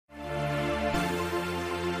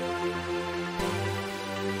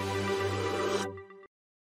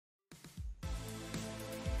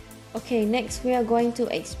Okay, next we are going to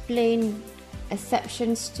explain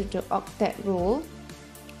exceptions to the octet rule.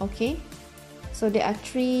 Okay, so there are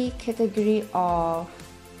three categories of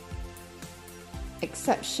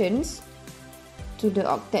exceptions to the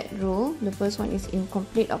octet rule. The first one is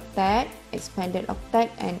incomplete octet, expanded octet,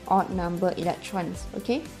 and odd number electrons.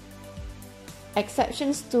 Okay,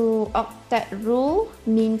 exceptions to octet rule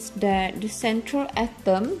means that the central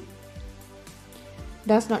atom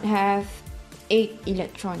does not have 8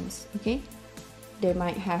 electrons. Okay, they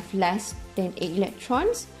might have less than 8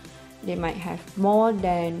 electrons, they might have more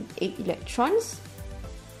than 8 electrons,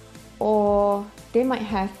 or they might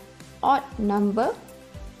have odd number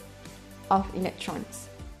of electrons.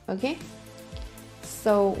 Okay,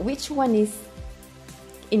 so which one is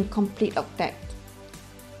incomplete octet?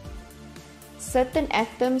 Certain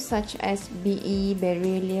atoms such as Be,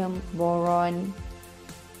 beryllium, boron,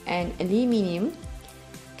 and aluminium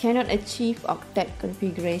cannot achieve octet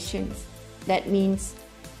configurations. That means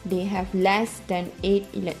they have less than 8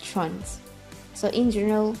 electrons. So in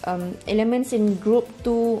general, elements in group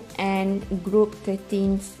 2 and group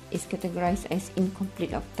 13 is categorized as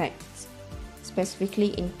incomplete octets.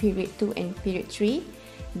 Specifically in period 2 and period 3,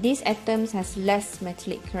 these atoms has less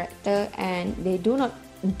metallic character and they do not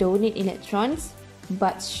donate electrons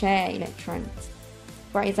but share electrons.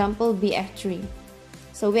 For example, BF3.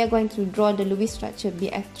 So we are going to draw the Lewis structure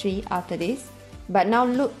BF3 after this. But now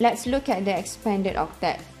let's look at the expanded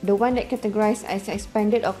octet. The one that categorized as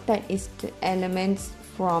expanded octet is the elements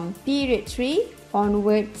from period 3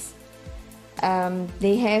 onwards.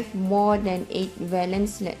 They have more than 8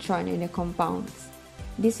 valence electrons in the compounds.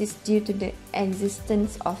 This is due to the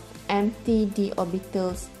existence of empty d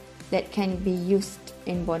orbitals that can be used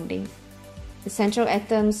in bonding. The central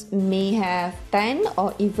atoms may have 10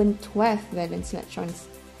 or even 12 valence electrons.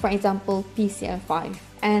 For example, PCl5.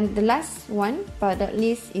 And the last one, for the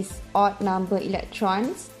list, is odd number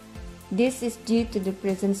electrons. This is due to the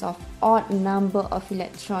presence of odd number of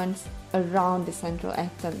electrons around the central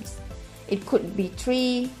atoms. It could be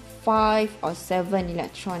 3, 5, or 7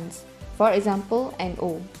 electrons. For example,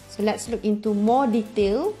 NO. So let's look into more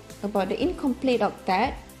detail about the incomplete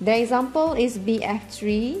octet. The example is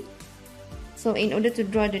BF3. So in order to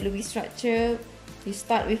draw the Lewis structure, we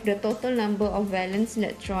start with the total number of valence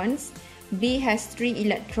electrons. B has 3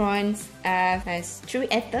 electrons, F has 3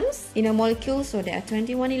 atoms in a molecule, so there are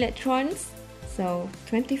 21 electrons. So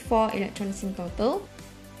 24 electrons in total.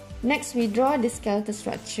 Next, we draw the skeletal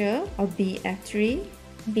structure of BF3.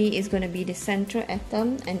 B is going to be the central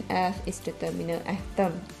atom and F is the terminal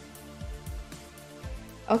atom.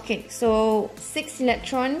 Okay, so 6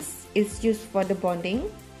 electrons is used for the bonding.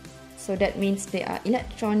 So that means there are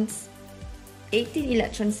 18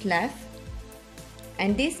 electrons left.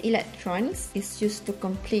 And these electrons is used to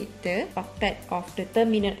complete the octet of the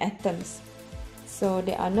terminal atoms. So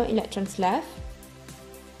there are no electrons left.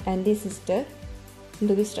 And this is the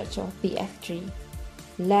Lewis structure of BF3.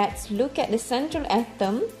 Let's look at the central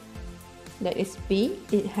atom, that is B.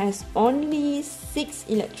 It has only 6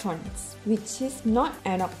 electrons, which is not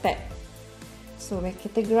an octet. So we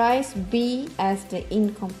categorize B as the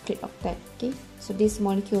incomplete octet. Okay, so this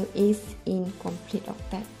molecule is incomplete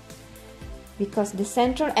octet because the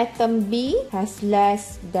central atom B has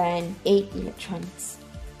less than 8 electrons.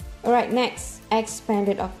 Alright, next,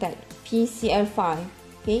 expanded octet, PCl5.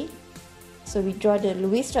 Okay, so we draw the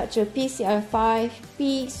Lewis structure PCl5.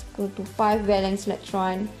 P is equal to 5 valence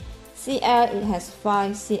electron. Cl, it has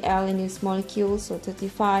 5 Cl in this molecule, so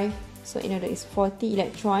 35. So in other is 40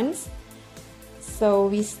 electrons. So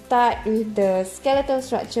we start with the skeletal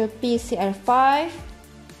structure PCl5.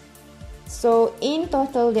 So in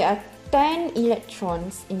total there are 10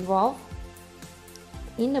 electrons involved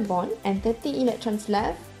in the bond and 30 electrons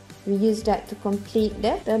left. We use that to complete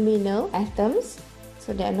the terminal atoms.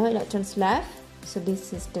 So there are no electrons left. So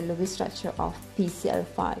this is the Lewis structure of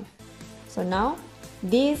PCl5. So now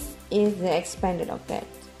this is the expanded octet.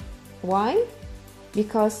 Why?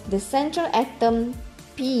 Because the central atom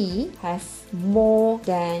P has more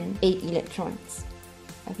than 8 electrons.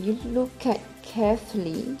 If you look at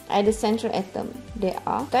carefully at the central atom, there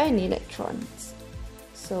are 10 electrons.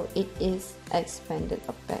 So it is expanded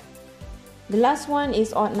octet. The last one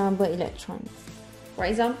is odd number electrons. For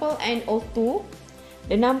example, NO2,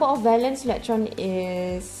 the number of valence electron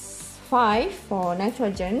is 5 for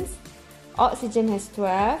nitrogens. Oxygen has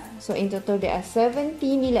 12. So in total there are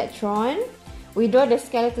 17 electrons. We draw the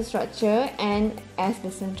skeletal structure, and as the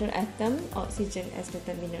central atom, oxygen as the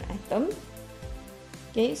terminal atom.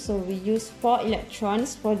 Okay, so we use 4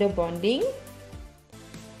 electrons for the bonding.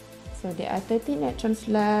 So there are 13 electrons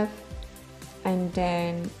left. and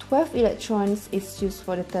then 12 electrons is used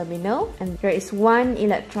for the terminal, and there is 1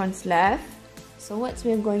 electron left. So what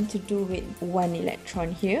we're going to do with 1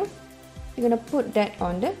 electron here, we're going to put that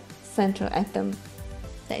on the central atom,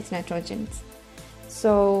 that is nitrogen.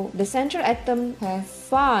 So the central atom has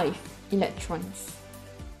 5 electrons,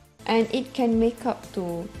 and it can make up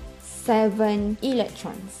to 7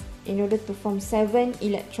 electrons. In order to form 7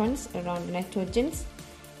 electrons around the nitrogens,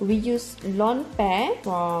 we use lone pair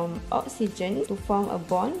from oxygen to form a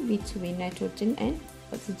bond between nitrogen and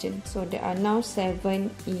oxygen. So there are now 7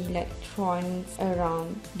 electrons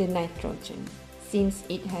around the nitrogen. Since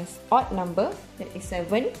it has odd number, that is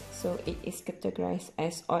 7, so it is categorized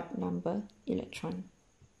as odd number electron.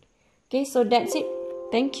 Okay, so that's it.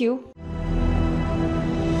 Thank you.